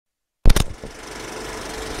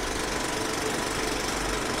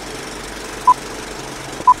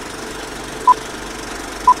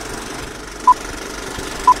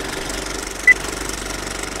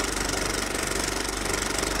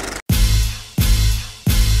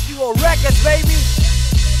Actual records, baby.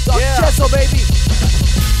 Dog Chesso, baby.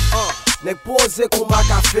 Nèg pose kou ma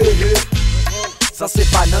café. Ça c'est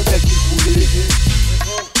pas nan grec qui coule.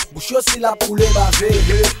 Bouche aussi la poule bavé.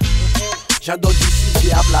 J'adore d'ici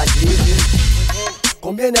qui a blagué.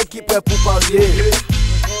 Combien nèg qui prêt pour parier?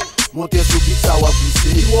 Monter sous beat ça va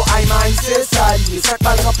glisser. Yo I mind c'est ça lié. Chaque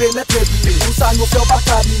balle campé mettre plié. Tout ça nous fait pas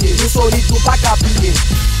cabiner. Nous solide nous pas cabiner.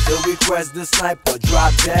 The request the sniper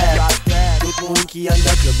drop dead. Tout le monde qui en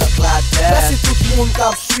the club de clad dead. Merci tout le monde qui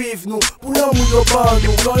a suivi nous. Pour l'amour yo ban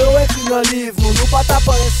nous. Blanc yo écrit dans livre nous. Nous pas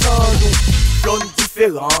taper sans nous. Flon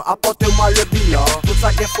différent, apportez-moi le bilan. Tout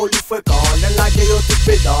ça qui est folie fréquent. L'en la gueule yo tout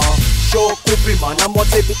pédant. Show compliment. N'a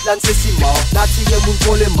moitié bit lan c'est ciment. N'a tiré moun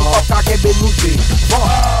pour les morts. Pas qu'à nous dé.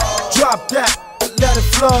 Drop that, let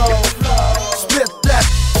it flow. Spit that,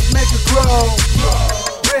 make it grow.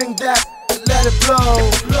 Bring that, let it blow.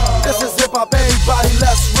 This is hip hop, everybody,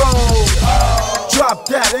 let's roll. Drop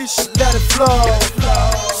that, let it flow.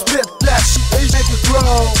 Spit that, make it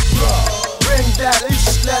grow. Bring that,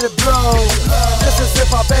 let it blow. This is hip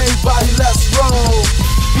hop, everybody, let's roll.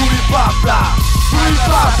 Booty pop la.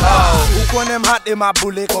 Ou konem hat e ma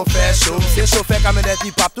boule kon fè show. Se chauffeur ka men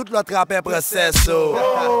hip hop, tout l'autre rap est processo.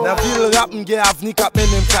 Nan vil rap m'gen avni kap men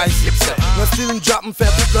m'kay succès. Nan style m'drop m'fè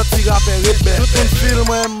tout l'autre ti rap est rebelle. Tout moun fil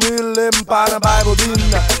mwen m'rile m'pa nan bay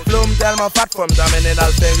bobine. Flow m'telman fat fòm damene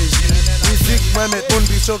dal fè régime. Musique mwen met moun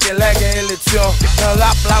bi choke lè gen éleksyon. Nan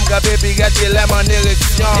rap la m'gabe pi gèche lèm en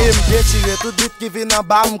éreksyon. E m'detire tout bit ki vin nan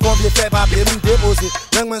ba m'konvye fè papier m'depose.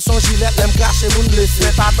 Lèng mwen son gilet lèm kache moun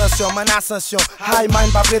blessé. Faites attention, mon ascension. High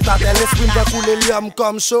mind pas prêt à tel l'esprit me couler l'homme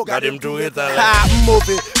comme chaud. Gade m'tou étalé. Ha,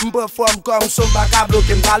 mauvais, m'performe comme son bac à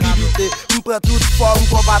bloquer m'pa limité. M'prend toute forme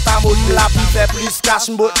qu'on va ta mode. La plus fait plus cash,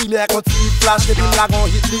 m'bot lumière continue flash. Depuis m'la gon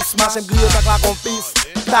hit list, machin grillé avec la compisse.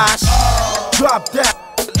 Dash, drop that,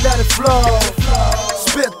 let it flow.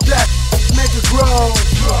 Spit that, make it grow.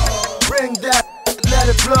 Bring that, let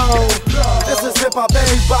it blow. This is hip hop,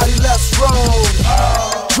 everybody, let's roll.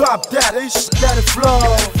 Drop that, let it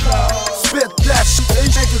flow. Spit that,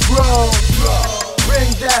 make it grow.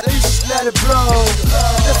 Bring that, let it blow.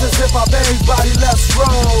 This is hip hop, everybody, let's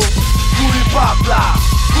roll. Booty pop la,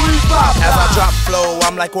 booty pop la. As I drop flow,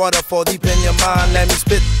 I'm like waterfall deep in your mind. Let me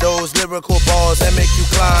spit those lyrical balls and make you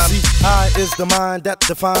climb. See, high is the mind that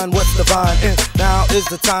define what's divine. And now is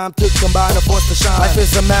the time to combine a force to shine. Life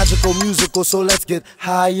is a magical musical, so let's get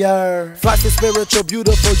higher. Life is spiritual,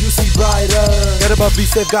 beautiful, you see brighter. Get above, be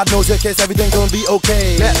safe, God knows your case, everything gonna be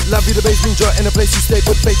okay. Let love be the base, mean joy in the place you stay.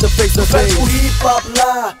 Put faith to face the face. Pour hip hop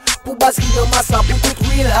là, pour basquer dans massa, pour tout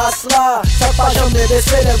real has là. Ça pas jamais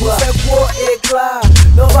baisser les bras, c'est gros éclat.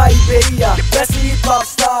 Non va y payer, merci hip hop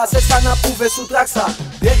star. C'est ça n'a prouvé sous track ça.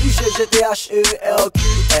 D-U-G-G-T-H-E-R-Q-S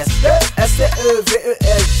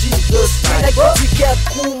S-T-E-V-E-S-J de style. Nèg étiquette,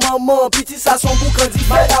 kou maman, piti ça son boucan dit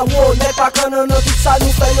fait la wow. N'est pas qu'on en a tout ça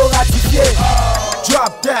nous fait yo ratifier.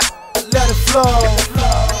 Drop that, let it flow.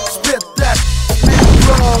 Spit that, make it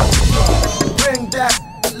grow. Bring that,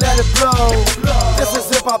 let it blow. This is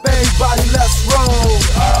hip hop, everybody, let's roll.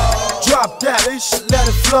 Drop that, let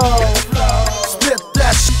it flow. Spit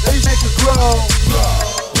that, make it grow.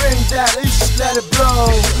 Bring that, let it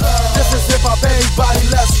blow. This is hip hop, everybody,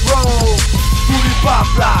 let's roll. Booty pop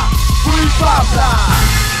la, booty